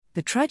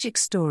The tragic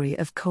story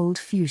of cold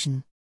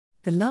fusion.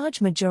 The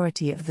large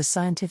majority of the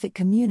scientific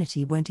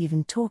community won't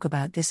even talk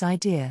about this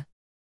idea.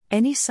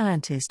 Any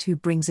scientist who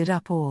brings it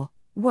up or,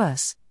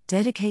 worse,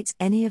 dedicates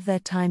any of their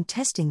time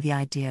testing the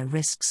idea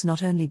risks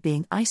not only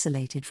being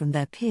isolated from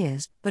their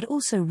peers but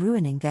also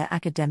ruining their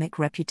academic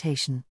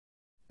reputation.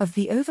 Of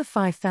the over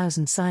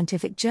 5,000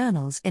 scientific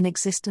journals in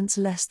existence,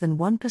 less than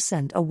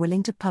 1% are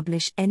willing to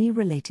publish any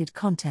related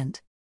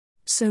content.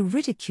 So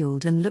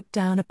ridiculed and looked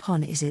down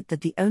upon is it that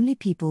the only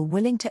people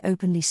willing to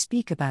openly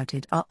speak about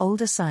it are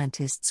older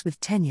scientists with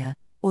tenure,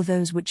 or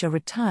those which are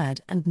retired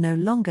and no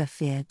longer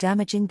fear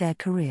damaging their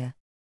career.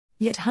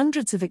 Yet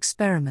hundreds of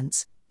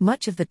experiments,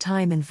 much of the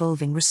time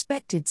involving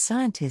respected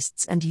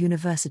scientists and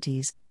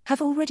universities,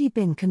 have already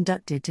been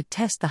conducted to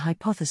test the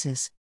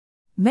hypothesis.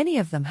 Many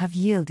of them have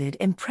yielded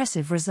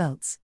impressive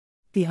results.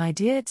 The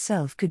idea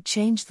itself could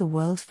change the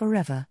world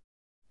forever.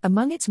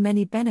 Among its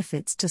many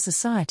benefits to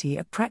society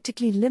are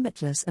practically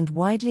limitless and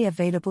widely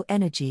available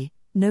energy,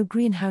 no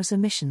greenhouse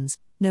emissions,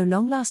 no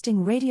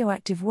long-lasting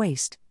radioactive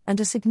waste, and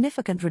a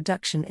significant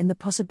reduction in the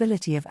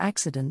possibility of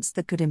accidents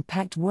that could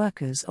impact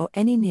workers or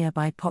any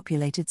nearby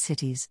populated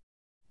cities.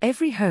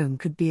 Every home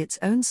could be its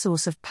own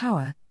source of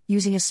power,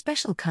 using a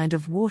special kind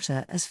of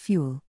water as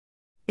fuel.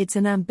 It's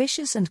an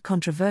ambitious and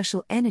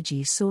controversial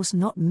energy source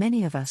not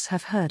many of us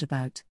have heard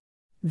about.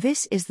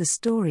 This is the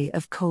story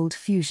of cold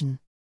fusion.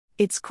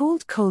 It's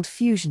called cold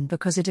fusion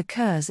because it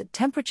occurs at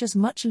temperatures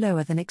much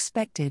lower than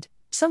expected,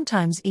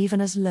 sometimes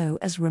even as low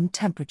as room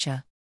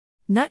temperature.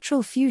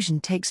 Natural fusion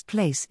takes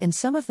place in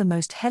some of the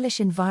most hellish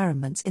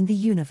environments in the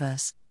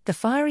universe, the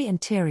fiery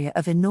interior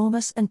of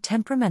enormous and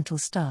temperamental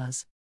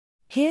stars.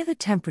 Here the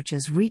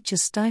temperatures reach a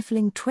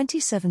stifling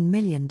 27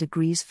 million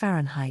degrees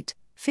Fahrenheit,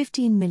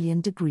 15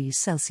 million degrees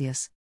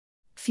Celsius.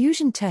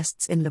 Fusion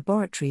tests in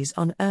laboratories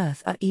on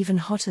Earth are even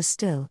hotter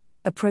still,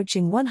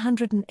 approaching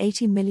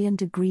 180 million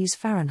degrees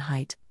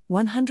Fahrenheit,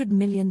 100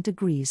 million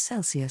degrees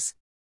Celsius.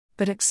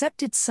 But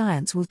accepted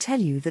science will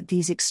tell you that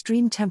these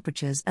extreme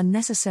temperatures are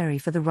necessary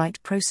for the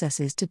right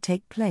processes to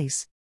take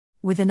place.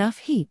 With enough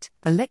heat,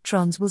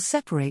 electrons will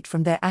separate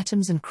from their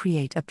atoms and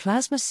create a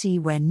plasma sea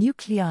where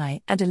nuclei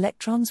and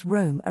electrons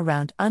roam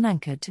around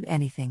unanchored to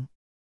anything.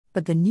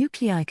 But the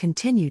nuclei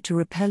continue to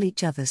repel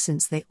each other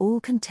since they all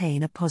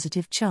contain a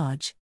positive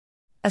charge.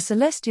 A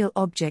celestial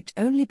object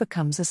only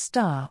becomes a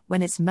star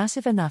when it's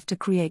massive enough to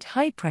create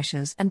high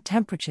pressures and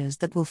temperatures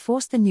that will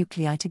force the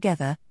nuclei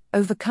together,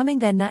 overcoming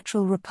their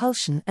natural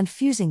repulsion and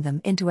fusing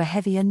them into a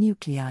heavier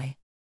nuclei.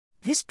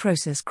 This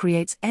process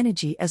creates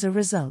energy as a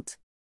result.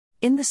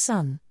 In the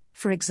Sun,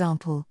 for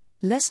example,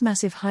 less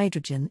massive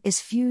hydrogen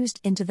is fused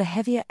into the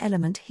heavier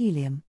element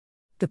helium.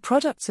 The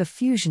products of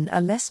fusion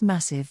are less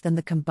massive than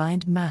the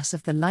combined mass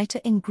of the lighter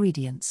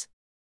ingredients.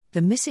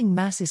 The missing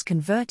mass is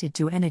converted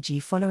to energy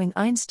following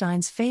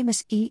Einstein's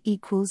famous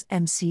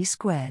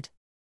E=mc².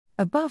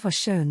 Above are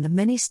shown the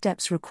many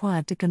steps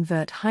required to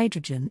convert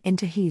hydrogen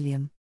into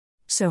helium.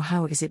 So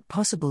how is it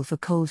possible for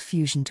cold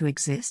fusion to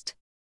exist?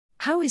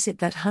 How is it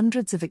that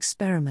hundreds of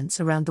experiments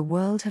around the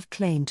world have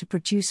claimed to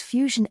produce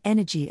fusion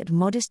energy at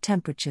modest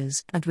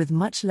temperatures and with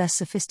much less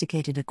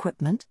sophisticated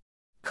equipment?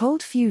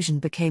 Cold fusion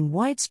became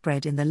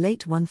widespread in the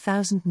late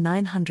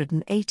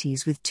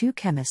 1980s with two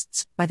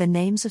chemists by the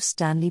names of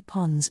Stanley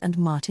Pons and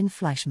Martin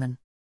Fleischmann.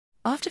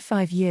 After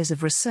 5 years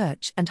of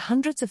research and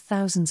hundreds of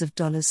thousands of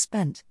dollars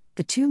spent,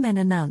 the two men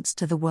announced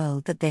to the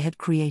world that they had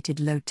created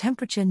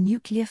low-temperature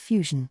nuclear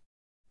fusion.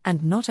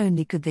 And not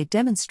only could they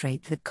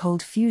demonstrate that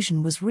cold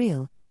fusion was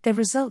real, their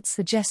results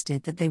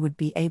suggested that they would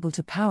be able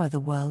to power the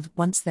world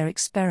once their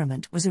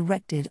experiment was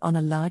erected on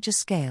a larger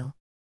scale.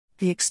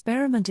 The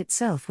experiment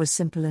itself was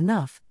simple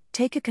enough.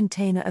 Take a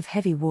container of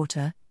heavy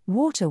water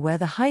where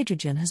the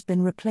hydrogen has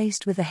been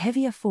replaced with a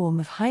heavier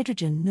form of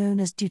hydrogen known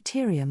as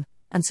deuterium,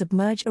 and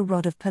submerge a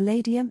rod of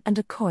palladium and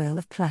a coil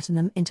of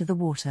platinum into the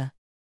water.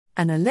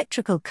 An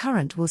electrical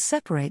current will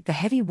separate the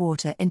heavy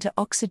water into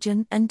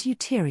oxygen and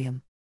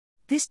deuterium.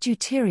 This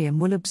deuterium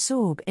will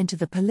absorb into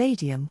the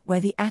palladium where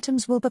the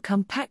atoms will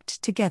become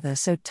packed together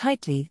so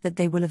tightly that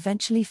they will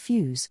eventually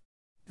fuse.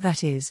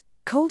 That is,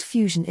 cold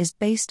fusion is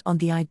based on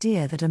the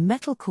idea that a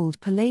metal called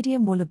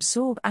palladium will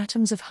absorb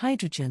atoms of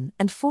hydrogen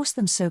and force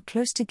them so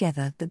close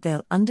together that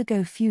they'll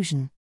undergo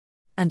fusion.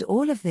 And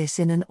all of this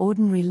in an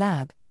ordinary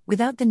lab,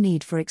 without the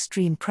need for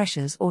extreme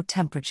pressures or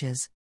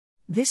temperatures.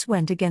 This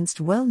went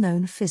against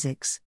well-known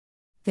physics.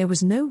 There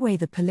was no way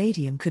the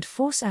palladium could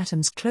force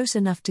atoms close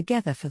enough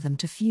together for them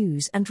to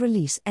fuse and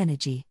release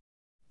energy.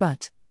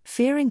 But,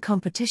 fearing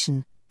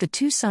competition, the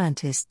two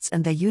scientists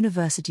and their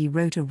university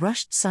wrote a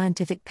rushed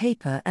scientific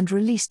paper and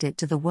released it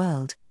to the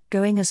world,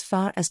 going as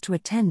far as to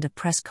attend a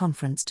press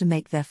conference to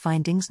make their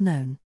findings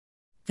known.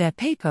 Their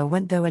paper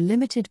went through a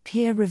limited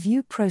peer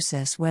review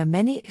process where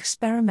many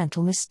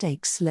experimental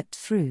mistakes slipped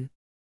through.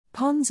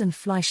 Pons and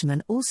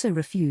Fleischmann also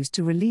refused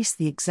to release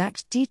the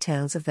exact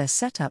details of their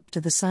setup to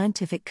the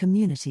scientific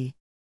community.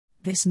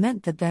 This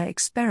meant that their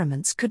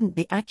experiments couldn't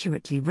be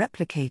accurately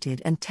replicated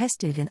and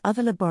tested in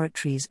other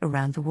laboratories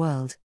around the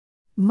world.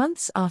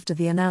 Months after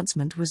the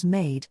announcement was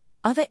made,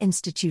 Other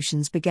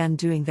institutions began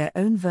doing their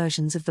own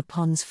versions of the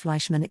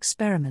Pons-Fleischmann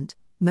experiment,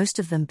 most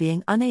of them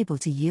being unable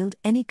to yield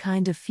any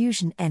kind of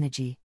fusion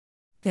energy.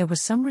 There were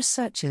some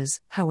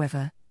researchers,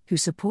 however, who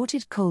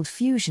supported cold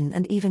fusion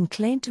and even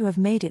claimed to have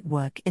made it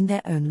work in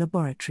their own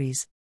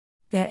laboratories.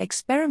 Their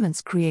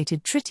experiments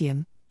created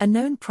tritium, a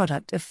known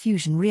product of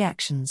fusion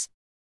reactions.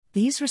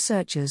 These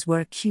researchers were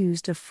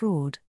accused of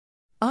fraud.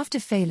 After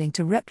failing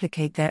to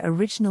replicate their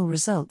original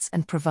results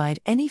and provide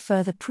any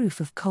further proof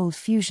of cold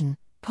fusion,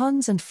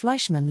 Pons and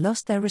Fleischmann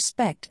lost their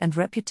respect and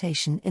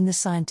reputation in the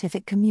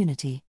scientific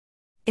community.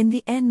 In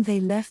the end, they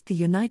left the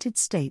United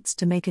States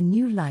to make a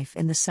new life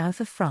in the south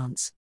of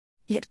France.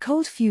 Yet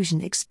cold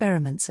fusion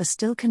experiments are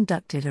still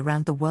conducted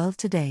around the world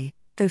today,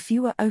 though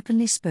few are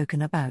openly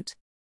spoken about.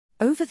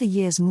 Over the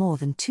years, more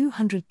than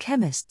 200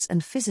 chemists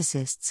and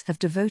physicists have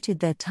devoted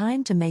their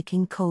time to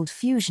making cold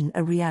fusion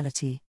a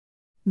reality.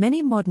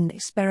 Many modern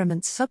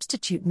experiments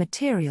substitute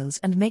materials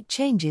and make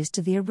changes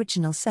to the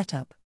original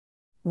setup.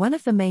 One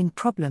of the main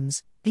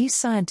problems, these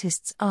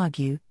scientists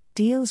argue,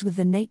 deals with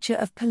the nature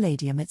of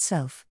palladium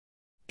itself.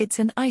 It's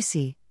an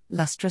icy,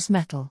 lustrous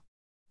metal.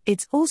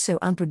 It's also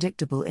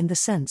unpredictable in the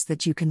sense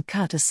that you can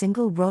cut a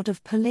single rod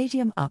of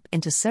palladium up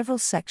into several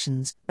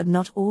sections, but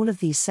not all of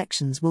these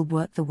sections will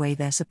work the way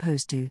they're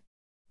supposed to.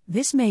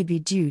 This may be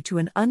due to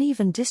an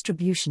uneven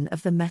distribution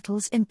of the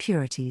metal's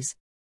impurities.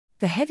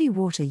 The heavy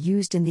water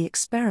used in the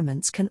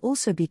experiments can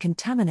also be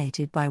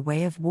contaminated by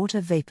way of water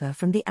vapor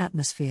from the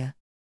atmosphere.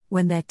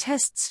 When their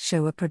tests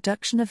show a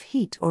production of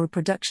heat or a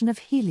production of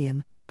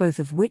helium, both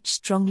of which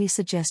strongly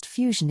suggest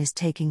fusion is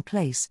taking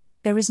place,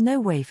 there is no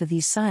way for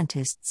these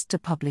scientists to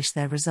publish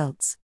their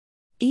results.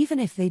 Even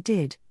if they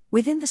did,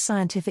 within the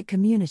scientific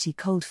community,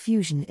 cold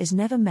fusion is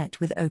never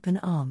met with open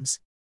arms.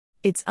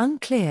 It's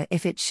unclear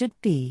if it should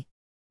be.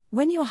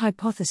 When your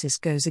hypothesis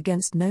goes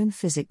against known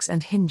physics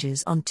and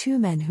hinges on two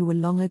men who were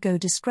long ago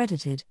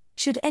discredited,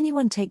 should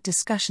anyone take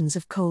discussions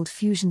of cold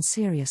fusion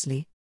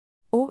seriously?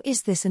 Or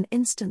is this an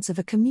instance of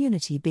a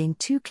community being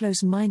too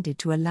close-minded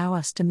to allow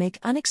us to make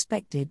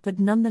unexpected but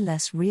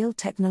nonetheless real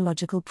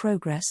technological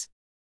progress?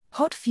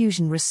 Hot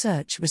fusion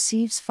research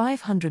receives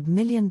 $500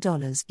 million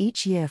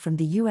each year from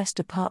the U.S.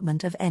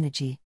 Department of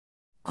Energy.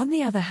 On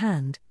the other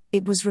hand,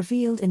 it was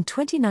revealed in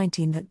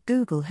 2019 that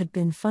Google had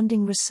been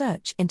funding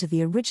research into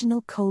the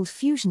original cold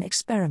fusion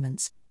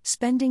experiments,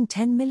 spending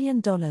 $10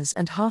 million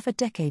and half a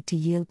decade to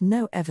yield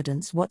no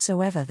evidence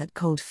whatsoever that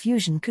cold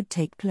fusion could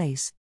take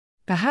place.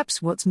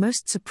 Perhaps what's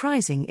most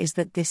surprising is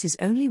that this is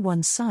only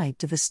one side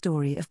to the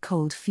story of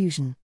cold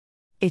fusion.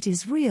 It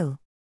is real,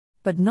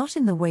 but not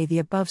in the way the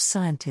above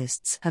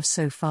scientists have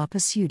so far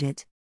pursued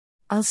it.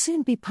 I'll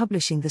soon be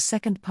publishing the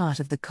second part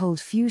of the cold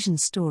fusion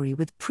story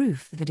with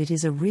proof that it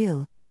is a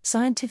real,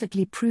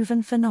 scientifically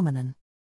proven phenomenon.